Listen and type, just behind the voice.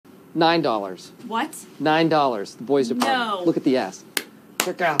$9. What? $9. The boys department. No. Look at the ass.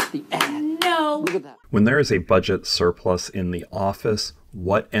 Check out the ad. No. Look at that. When there is a budget surplus in the office,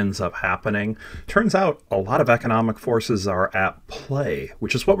 what ends up happening? Turns out a lot of economic forces are at play,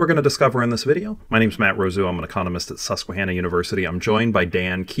 which is what we're going to discover in this video. My name's Matt Rosu. I'm an economist at Susquehanna University. I'm joined by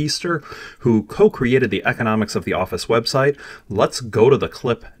Dan Kuester, who co-created the Economics of the Office website. Let's go to the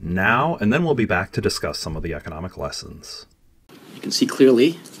clip now, and then we'll be back to discuss some of the economic lessons. You can see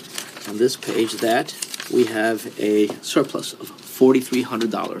clearly on this page that we have a surplus of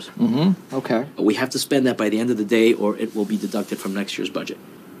 $4,300. Okay. We have to spend that by the end of the day or it will be deducted from next year's budget.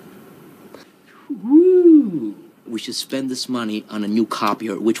 Woo! We should spend this money on a new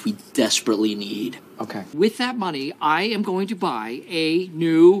copier, which we desperately need. Okay. With that money, I am going to buy a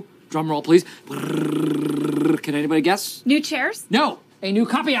new, drum roll please, can anybody guess? New chairs? No, a new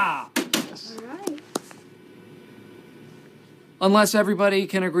copier. All right. Unless everybody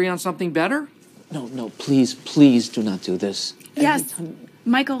can agree on something better? No, please do not do this. Yes.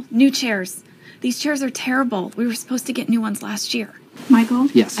 Michael, new chairs. These chairs are terrible. We were supposed to get new ones last year. Michael?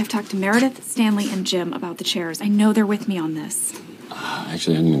 Yes. I've talked to Meredith, Stanley, and Jim about the chairs. I know they're with me on this.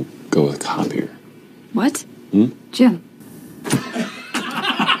 Actually, I'm going to go with copier. What? Jim.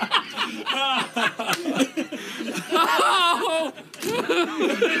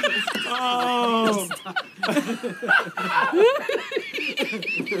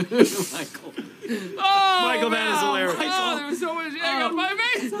 Michael. Michael, that is hilarious. Oh, there was so much egg on my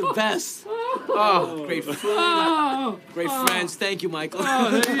face. The best. Oh, great food. Great friends. Thank you, Michael.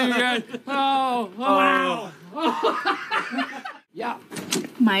 Thank you guys. Wow. Yeah.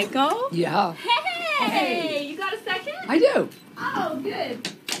 Michael? Yeah. Hey! You got a second? I do. Oh, good.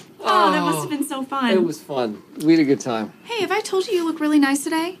 Oh, that must have been so fun. It was fun. We had a good time. Hey, have I told you look really nice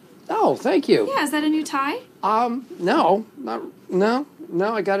today? Oh, thank you. Yeah, is that a new tie? No.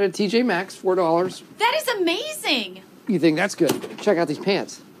 I got it at TJ Maxx, $4. That is amazing! You think that's good? Check out these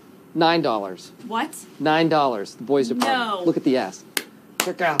pants. $9. What? $9. The boys department. No. Look at the ass.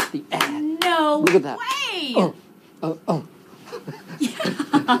 Check out the ad. No Look at that. way! Oh.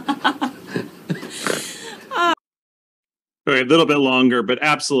 All right, a little bit longer, but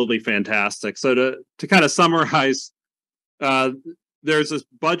absolutely fantastic. So to kind of summarize, there's this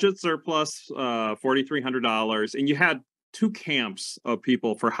budget surplus, $4,300, and you had two camps of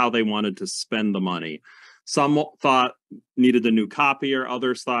people for how they wanted to spend the money. Some thought needed a new copier,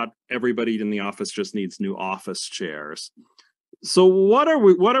 others thought everybody in the office just needs new office chairs. So what are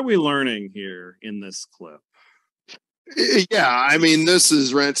we learning here in this clip? Yeah, I mean, this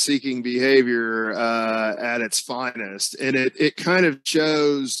is rent-seeking behavior at its finest, and it kind of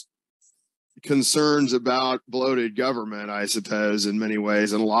shows concerns about bloated government, I suppose, in many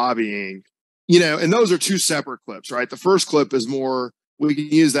ways, and lobbying. And those are two separate clips, right? The first clip is more, we can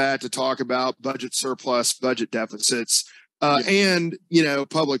use that to talk about budget surplus, budget deficits, and,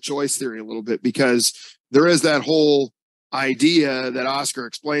 public choice theory a little bit, because there is that whole idea that Oscar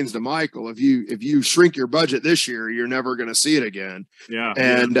explains to Michael, if you shrink your budget this year, you're never going to see it again. Yeah.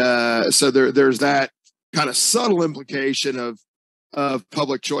 And so there's that kind of subtle implication of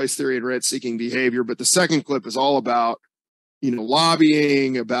public choice theory and rent-seeking behavior. But the second clip is all about,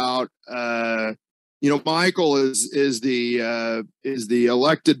 lobbying, about Michael is the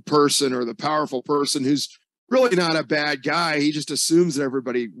elected person or the powerful person who's really not a bad guy. He just assumes that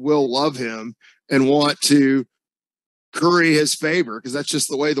everybody will love him and want to curry his favor, because that's just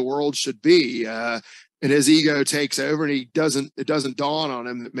the way the world should be. And his ego takes over, and it doesn't dawn on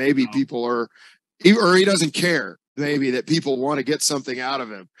him that maybe people or he doesn't care, maybe, that people want to get something out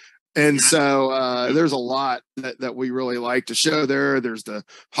of him. And so there's a lot that we really like to show there. There's the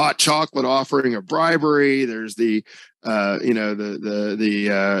hot chocolate offering of bribery. There's the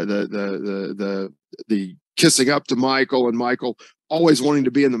kissing up to Michael, and Michael always wanting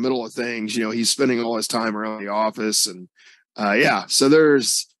to be in the middle of things. He's spending all his time around the office, and so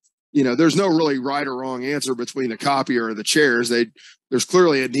there's no really right or wrong answer between the copier or the chairs. There's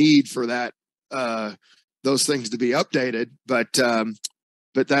clearly a need for that, those things to be updated,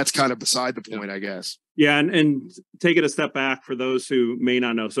 but that's kind of beside the point, I guess. Yeah, and take it a step back for those who may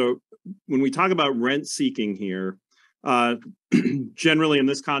not know. So when we talk about rent seeking here, generally in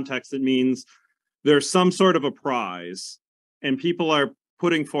this context, it means there's some sort of a prize, and people are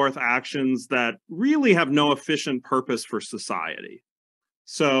putting forth actions that really have no efficient purpose for society.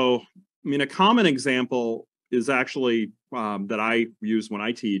 So, a common example is actually that I use when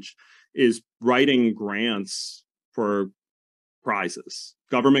I teach is writing grants for prizes,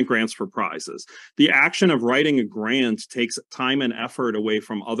 government grants for prizes. The action of writing a grant takes time and effort away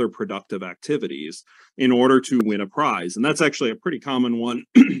from other productive activities in order to win a prize. And that's actually a pretty common one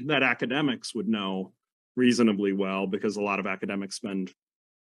that academics would know reasonably well, because a lot of academics spend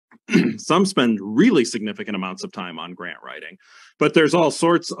really significant amounts of time on grant writing. But there's all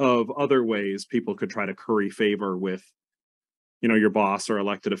sorts of other ways people could try to curry favor with, your boss or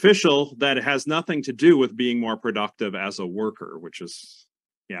elected official that has nothing to do with being more productive as a worker, which is,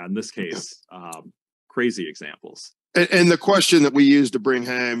 in this case, crazy examples. And the question that we use to bring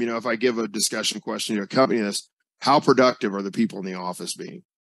home, if I give a discussion question to accompany this, how productive are the people in the office being?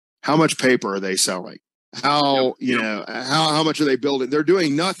 How much paper are they selling? How much are they building? They're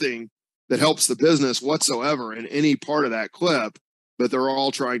doing nothing that helps the business whatsoever in any part of that clip, but they're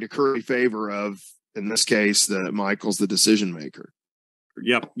all trying to curry favor of, in this case, Michael's the decision maker.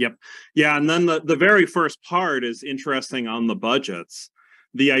 Yep. Yeah, and then the very first part is interesting on the budgets.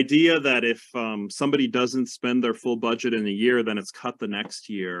 The idea that if somebody doesn't spend their full budget in a year, then it's cut the next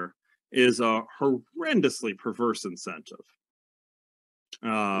year is a horrendously perverse incentive.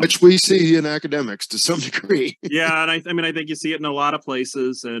 Which we see in academics to some degree. Yeah, and I think you see it in a lot of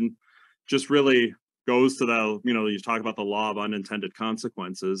places, and just really goes to the, you talk about the law of unintended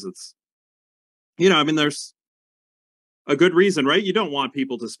consequences. It's, there's a good reason, right? You don't want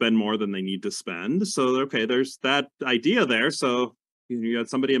people to spend more than they need to spend. So, okay, there's that idea there. So you had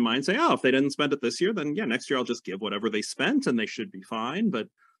somebody in mind saying, oh, if they didn't spend it this year, then next year I'll just give whatever they spent and they should be fine. But,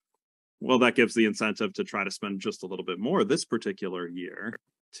 well, that gives the incentive to try to spend just a little bit more this particular year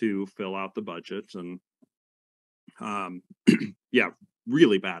to fill out the budget. And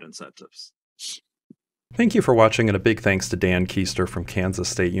really bad incentives. Thank you for watching, and a big thanks to Dan Kuester from Kansas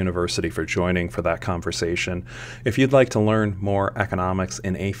State University for joining for that conversation. If you'd like to learn more economics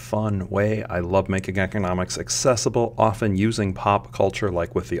in a fun way, I love making economics accessible, often using pop culture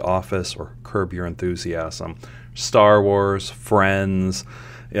like with The Office or Curb Your Enthusiasm, Star Wars, Friends,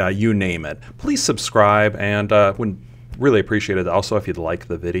 you name it. Please subscribe, and would really appreciate it also if you'd like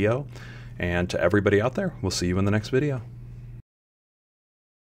the video. And to everybody out there, we'll see you in the next video.